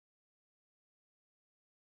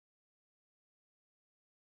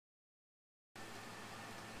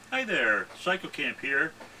Hi there, PsychoCamp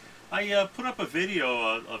here. I put up a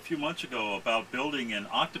video a few months ago about building an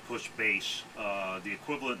octopus base, the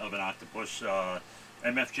equivalent of an octopus.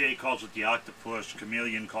 MFJ calls it the octopus,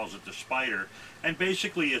 Chameleon calls it the spider, and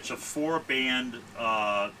basically it's a 4-band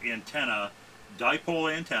antenna,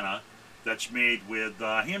 dipole antenna, that's made with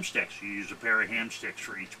hamsticks. You use a pair of hamsticks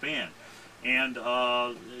for each band. And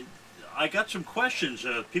I got some questions.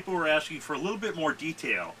 People were asking for a little bit more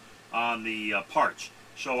detail on the parts.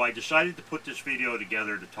 So I decided to put this video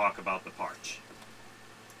together to talk about the parts.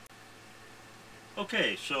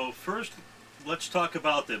 Okay, so first let's talk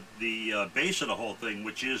about the base of the whole thing,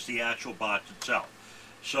 which is the actual box itself.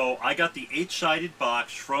 So I got the 8-sided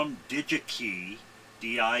box from DigiKey,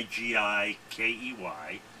 D-I-G-I-K-E-Y,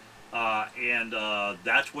 and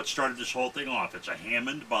that's what started this whole thing off. It's a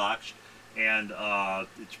Hammond box, and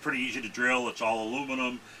it's pretty easy to drill. It's all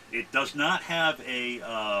aluminum. It does not have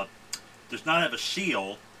a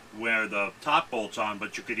seal where the top bolt's on,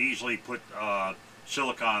 but you could easily put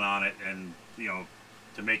silicone on it, and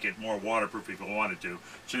to make it more waterproof if you wanted to.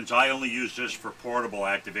 Since I only use this for portable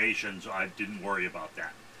activations, I didn't worry about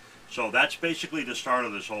that. So that's basically the start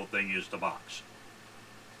of this whole thing, is the box.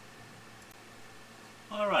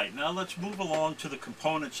 Alright, now let's move along to the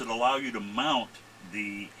components that allow you to mount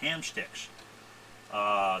the hamsticks.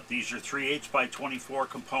 These are 3/8 by 24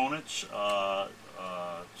 components,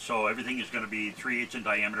 so everything is going to be 3/8 in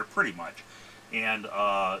diameter pretty much, and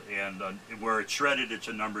where it's threaded, it's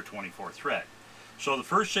a number 24 thread. So the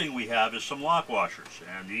first thing we have is some lock washers,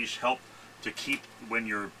 and these help to keep, when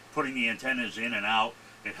you're putting the antennas in and out,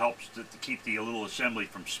 it helps to keep the little assembly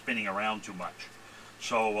from spinning around too much.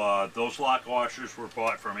 So those lock washers were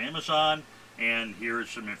bought from Amazon, and here is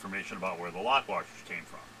some information about where the lock washers came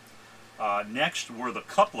from. Next were the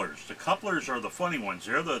couplers. The couplers are the funny ones.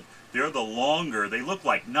 They're the longer. They look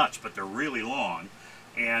like nuts, but they're really long,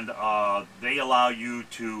 and they allow you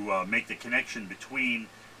to make the connection between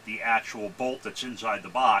the actual bolt that's inside the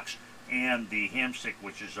box and the hamstick,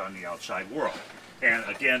 which is on the outside world. And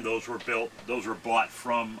again, those were bought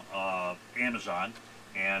from Amazon,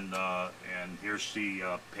 and here's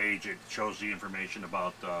the page. It shows the information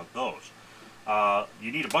about those.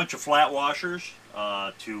 You need a bunch of flat washers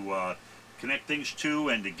to connect things to,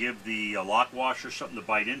 and to give the lock washer something to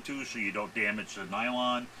bite into so you don't damage the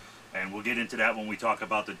nylon. And we'll get into that when we talk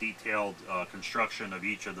about the detailed construction of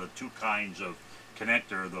each of the two kinds of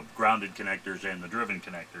connector, the grounded connectors and the driven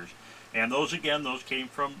connectors. And those, again, those came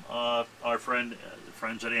from our friends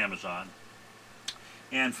at Amazon.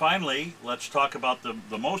 And finally, let's talk about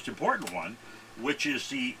the most important one, which is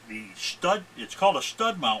the stud. It's called a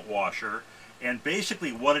stud mount washer, and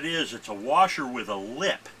basically what it is, it's a washer with a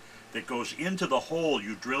lip that goes into the hole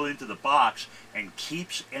you drill into the box and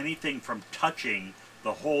keeps anything from touching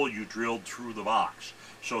the hole you drilled through the box.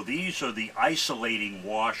 So these are the isolating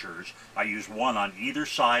washers. I use one on either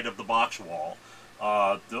side of the box wall.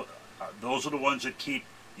 Those are the ones that keep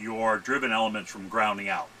your driven elements from grounding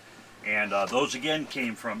out. And those again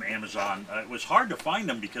came from Amazon. It was hard to find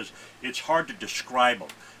them because it's hard to describe them.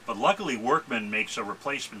 But luckily Workman makes a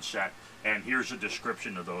replacement set, and here's a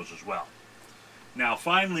description of those as well. Now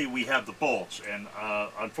finally we have the bolts, and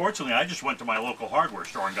unfortunately I just went to my local hardware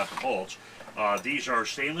store and got the bolts. These are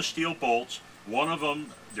stainless steel bolts. One of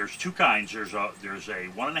them, there's two kinds. There's a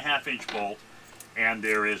 1.5 inch bolt, and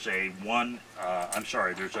there is a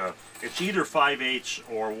it's either 5/8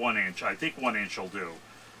 or 1 inch. I think 1 inch will do.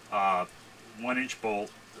 1 inch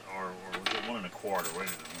bolt, or was it 1 1/4? Wait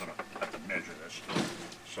a minute, I'm going to have to measure this.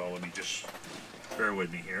 So let me just bear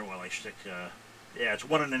with me here while I stick. Yeah, it's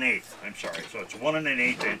 1 1/8. I'm sorry. So it's 1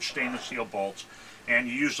 1/8 inch stainless steel bolts, and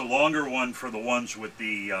you use the longer one for the ones with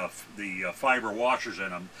the fiber washers in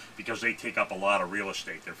them, because they take up a lot of real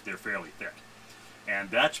estate. They're fairly thick, and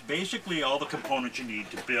that's basically all the components you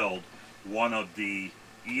need to build one of the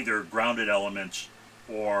either grounded elements,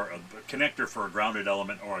 or a connector for a grounded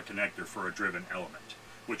element, or a connector for a driven element,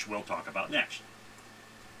 which we'll talk about next.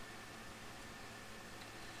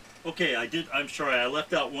 Okay, I'm sorry, I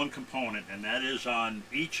left out one component, and that is on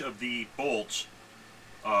each of the bolts.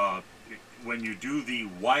 When you do the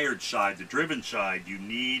wired side, the driven side, you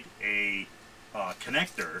need a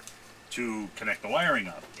connector to connect the wiring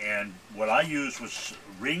up. And what I used was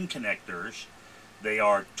ring connectors. They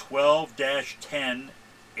are 12-10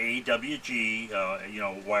 AWG,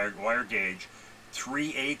 wire gauge,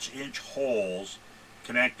 3/8 inch holes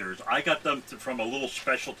connectors. I got them from a little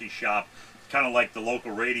specialty shop, kind of like the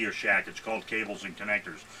local Radio Shack. It's called Cables and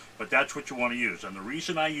Connectors, but that's what you want to use. And the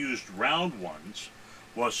reason I used round ones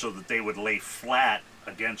was so that they would lay flat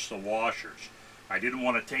against the washers. I didn't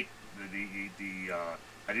want to take the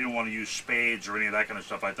I didn't want to use spades or any of that kind of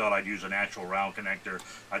stuff. I thought I'd use an actual round connector.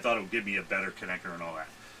 I thought it would give me a better connector and all that.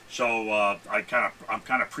 So I'm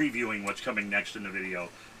kind of previewing what's coming next in the video,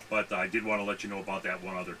 but I did want to let you know about that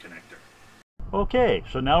one other connector. Okay,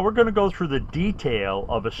 so now we're going to go through the detail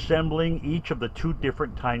of assembling each of the two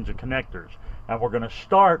different kinds of connectors. And we're going to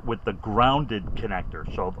start with the grounded connector.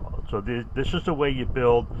 So this is the way you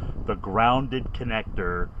build the grounded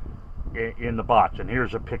connector in the box. And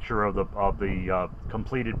here's a picture of the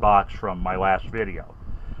completed box from my last video.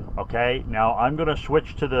 Okay, now I'm going to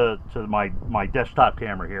switch to my desktop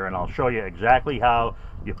camera here, and I'll show you exactly how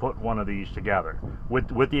you put one of these together,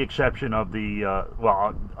 with the exception of the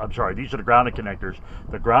well, I'm sorry, these are the grounded connectors.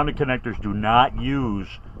 The grounded connectors do not use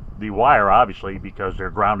the wire, obviously, because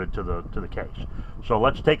they're grounded to the case. So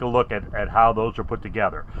let's take a look at how those are put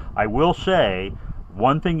together. I will say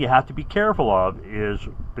one thing you have to be careful of is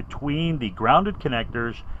between the grounded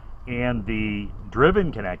connectors and the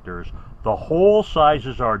driven connectors, the hole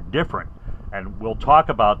sizes are different, and we'll talk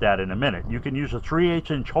about that in a minute. You can use a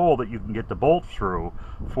 3/8" hole that you can get the bolt through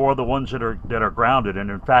for the ones that are grounded,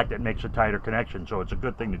 and in fact it makes a tighter connection, so it's a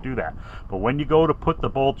good thing to do that. But when you go to put the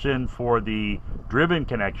bolts in for the driven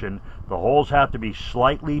connection, the holes have to be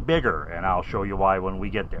slightly bigger, and I'll show you why when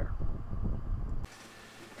we get there.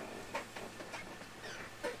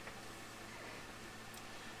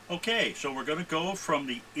 Okay, so we're going to go from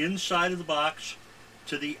the inside of the box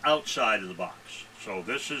to the outside of the box. So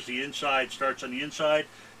this is the inside, starts on the inside.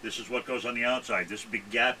 This is what goes on the outside. This big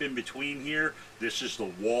gap in between here, this is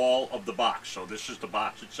the wall of the box. So this is the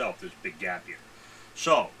box itself, this big gap here.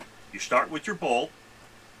 So you start with your bolt,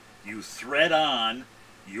 you thread on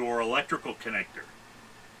your electrical connector,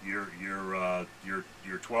 your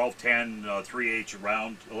 1210 3/8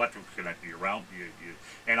 round electrical connector,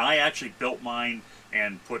 and I actually built mine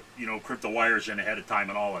and put, crimped the wires in ahead of time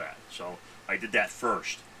and all of that. So I did that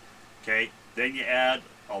first. Okay, then you add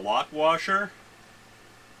a lock washer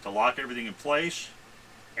to lock everything in place,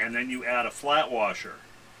 and then you add a flat washer.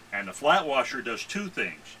 And the flat washer does two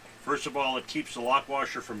things. First of all, it keeps the lock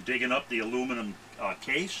washer from digging up the aluminum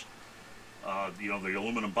case, the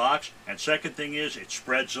aluminum box. And second thing is, it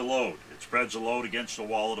spreads the load. It spreads the load against the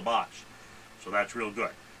wall of the box. So that's real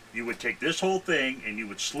good. You would take this whole thing and you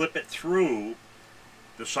would slip it through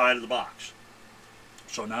the side of the box.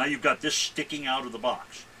 So now you've got this sticking out of the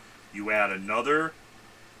box. You add another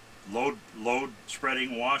load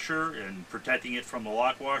spreading washer and protecting it from the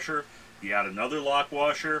lock washer. You add another lock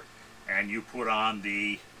washer and you put on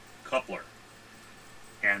the coupler.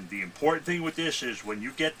 And the important thing with this is when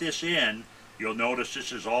you get this in, you'll notice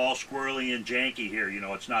this is all squirrely and janky here.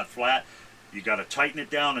 It's not flat. You got to tighten it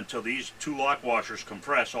down until these two lock washers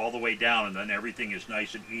compress all the way down, and then everything is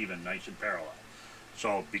nice and even, nice and parallel.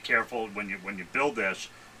 So be careful when you build this.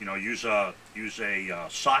 Use a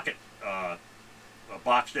socket, a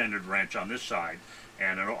box-ended wrench on this side,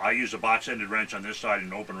 and I use a box-ended wrench on this side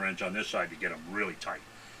and an open wrench on this side to get them really tight,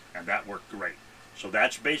 and that worked great. So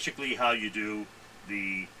that's basically how you do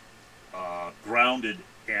the grounded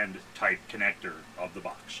end type connector of the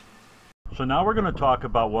box. So now we're going to talk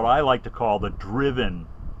about what I like to call the driven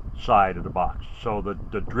side of the box. So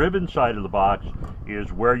the driven side of the box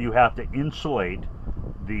is where you have to insulate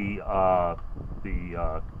the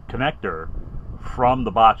connector from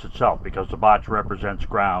the box itself, because the box represents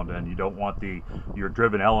ground and you don't want your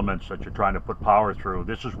driven elements that you're trying to put power through.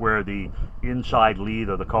 This is where the inside lead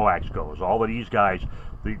of the coax goes. All of these guys,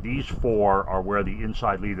 these four are where the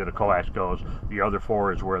inside lead of the coax goes. The other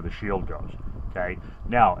four is where the shield goes. Okay.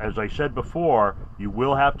 Now, as I said before, you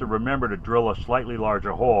will have to remember to drill a slightly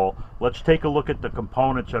larger hole. Let's take a look at the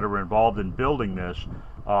components that are involved in building this,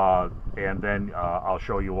 and then I'll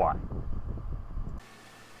show you why.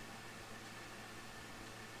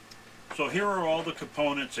 So here are all the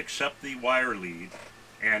components except the wire lead,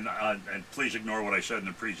 and please ignore what I said in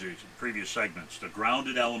the previous segments. The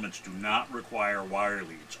grounded elements do not require wire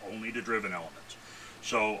leads, only the driven elements.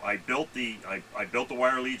 So I built the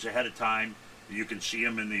wire leads ahead of time. You can see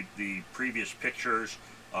them in the previous pictures.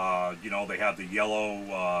 They have the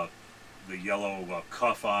yellow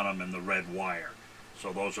cuff on them and the red wire.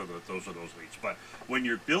 So those are those leads. But when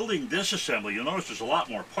you're building this assembly, you'll notice there's a lot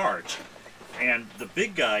more parts. And the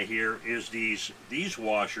big guy here is these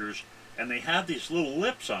washers, and they have these little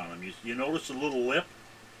lips on them. You notice the little lip?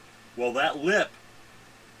 Well, that lip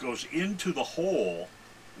goes into the hole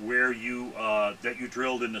where that you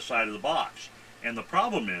drilled in the side of the box. And the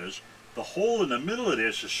problem is, the hole in the middle of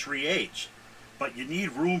this is 3/8, but you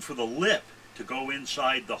need room for the lip to go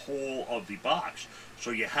inside the hole of the box. So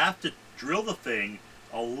you have to drill the thing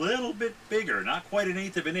a little bit bigger, not quite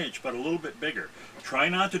 1/8 of an inch, but a little bit bigger. Try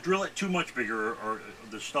not to drill it too much bigger, or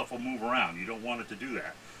the stuff will move around. You don't want it to do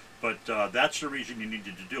that. But that's the reason you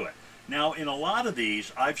needed to do it. Now, in a lot of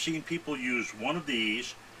these, I've seen people use one of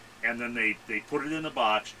these, and then they put it in the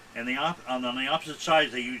box, and on the opposite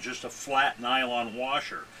side, they use just a flat nylon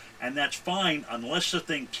washer. And that's fine unless the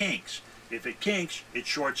thing kinks. If it kinks, it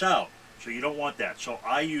shorts out. So you don't want that. So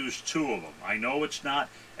I use 2 of them. I know it's not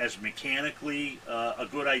as mechanically a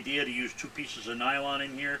good idea to use 2 pieces of nylon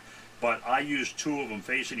in here, but I use 2 of them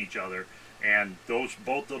facing each other, and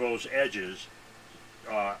both of those edges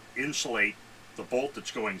insulate the bolt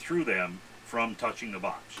that's going through them from touching the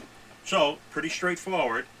box. So pretty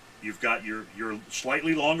straightforward. You've got your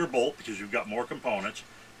slightly longer bolt because you've got more components.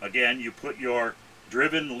 Again, you put your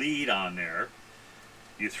driven lead on there.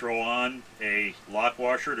 You throw on a lock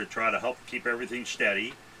washer to try to help keep everything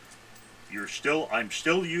steady. I'm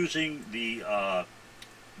still using the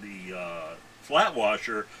flat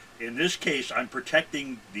washer. In this case, I'm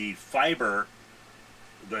protecting the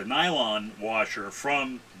nylon washer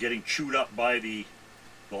from getting chewed up by the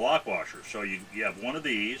lock washer. So you have one of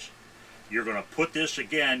these. You're going to put this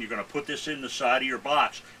again, you're going to put this in the side of your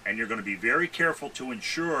box, and you're going to be very careful to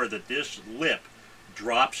ensure that this lip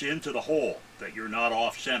drops into the hole, that you're not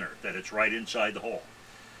off center, that it's right inside the hole.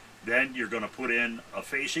 Then you're going to put in a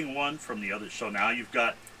facing one from the other. So now you've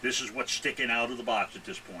got, this is what's sticking out of the box at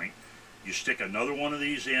this point. You stick another one of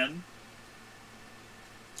these in,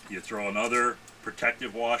 you throw another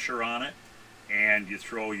protective washer on it, and you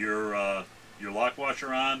throw your lock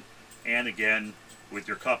washer on, and again with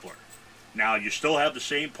your coupler. Now you still have the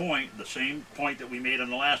same point that we made on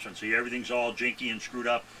the last one. See, everything's all jinky and screwed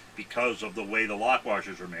up because of the way the lock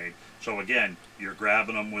washers are made. So again, you're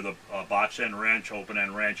grabbing them with a box end wrench, open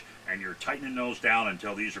end wrench, and you're tightening those down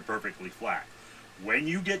until these are perfectly flat. When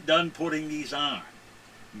you get done putting these on,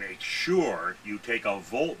 make sure you take a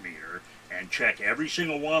voltmeter and check every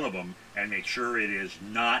single one of them and make sure it is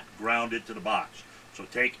not grounded to the box. So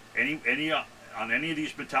take on any of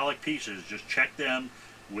these metallic pieces, just check them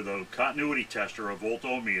with a continuity tester, a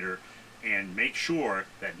voltometer, and make sure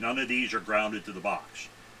that none of these are grounded to the box.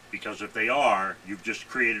 Because if they are, you've just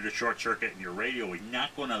created a short circuit, and your radio is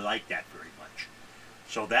not going to like that very much.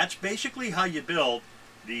 So that's basically how you build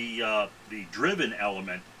the driven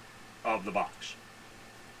element of the box.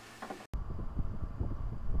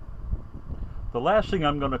 The last thing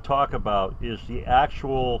I'm going to talk about is the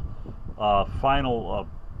actual final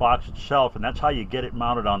box itself, and that's how you get it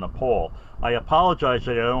mounted on the pole. I apologize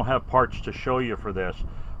that I don't have parts to show you for this,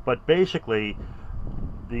 but basically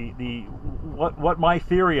what my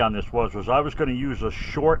theory on this was I was going to use a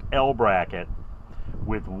short L bracket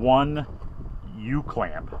with one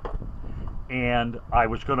U-clamp, and I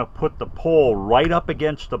was going to put the pole right up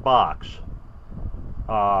against the box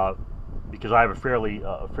because I have a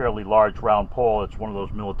fairly large round pole. It's one of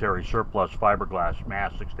those military surplus fiberglass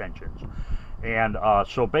mast extensions. And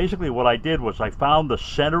so basically what I did was I found the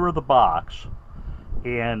center of the box,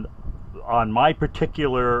 and on my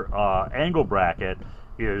particular angle bracket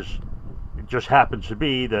it just happens to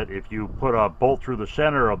be that if you put a bolt through the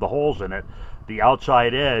center of the holes in it, the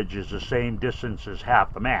outside edge is the same distance as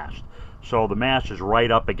half the mast. So the mast is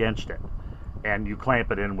right up against it, and you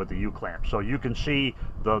clamp it in with the U-clamp. So you can see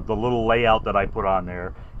the little layout that I put on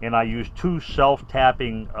there, and I used 2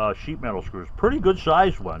 self-tapping sheet metal screws, pretty good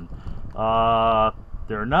sized one.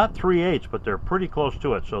 They're not 3/8, but they're pretty close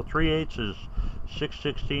to it. So 3/8 is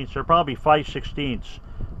 6/16. They're probably 5/16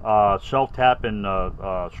 self-tapping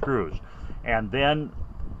screws. And then,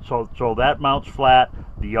 so that mounts flat.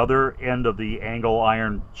 The other end of the angle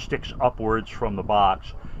iron sticks upwards from the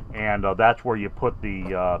box, and that's where you put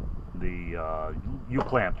the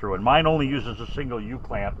U-clamp through. And mine only uses a single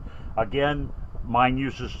U-clamp. Again, mine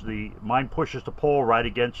pushes the pole right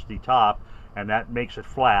against the top, and that makes it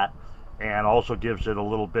flat, and also gives it a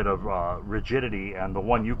little bit of rigidity, and the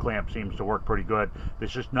one U-clamp seems to work pretty good.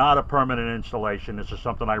 This is not a permanent installation. This is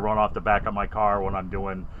something I run off the back of my car when I'm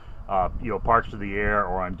doing parts of the air,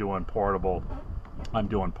 or I'm doing portable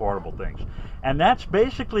things. And that's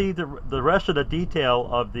basically the rest of the detail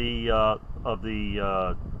of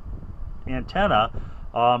the antenna.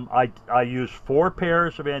 I use 4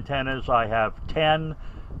 pairs of antennas. I have 10,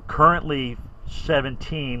 currently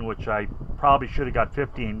 17, which I probably should have got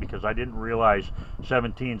 15 because I didn't realize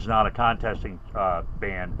 17 is not a contesting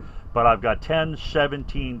band. But I've got 10,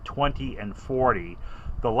 17, 20, and 40.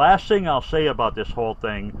 The last thing I'll say about this whole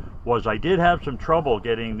thing was I did have some trouble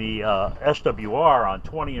getting the SWR on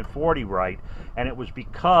 20 and 40 right, and it was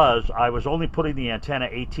because I was only putting the antenna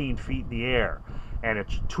 18 feet in the air. and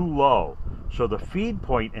it's too low. So the feed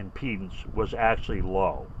point impedance was actually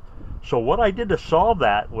low. So what I did to solve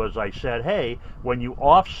that was I said, hey, when you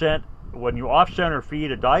off-center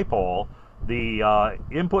feed a dipole, the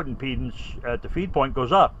input impedance at the feed point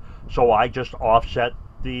goes up. So I just offset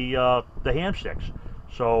the hamsticks.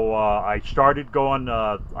 So I started going,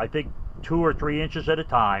 I think 2 or 3 inches at a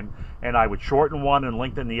time, and I would shorten one and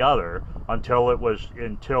lengthen the other until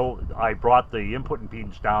I brought the input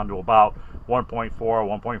impedance down to about 1.4 or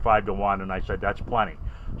 1.5 to 1, and I said that's plenty.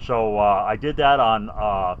 So I did that on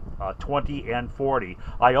 20 and 40.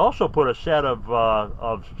 I also put a set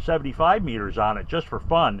of 75 meters on it just for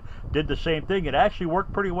fun. Did the same thing. It actually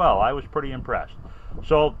worked pretty well. I was pretty impressed.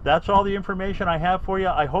 So that's all the information I have for you.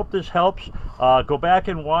 I hope this helps. Go back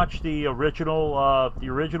and watch the original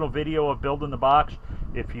video of building the box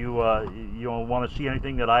if you want to see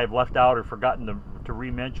anything that I've left out or forgotten to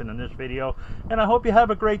re-mention in this video. And I hope you have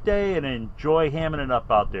a great day and enjoy hamming it up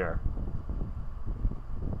out there.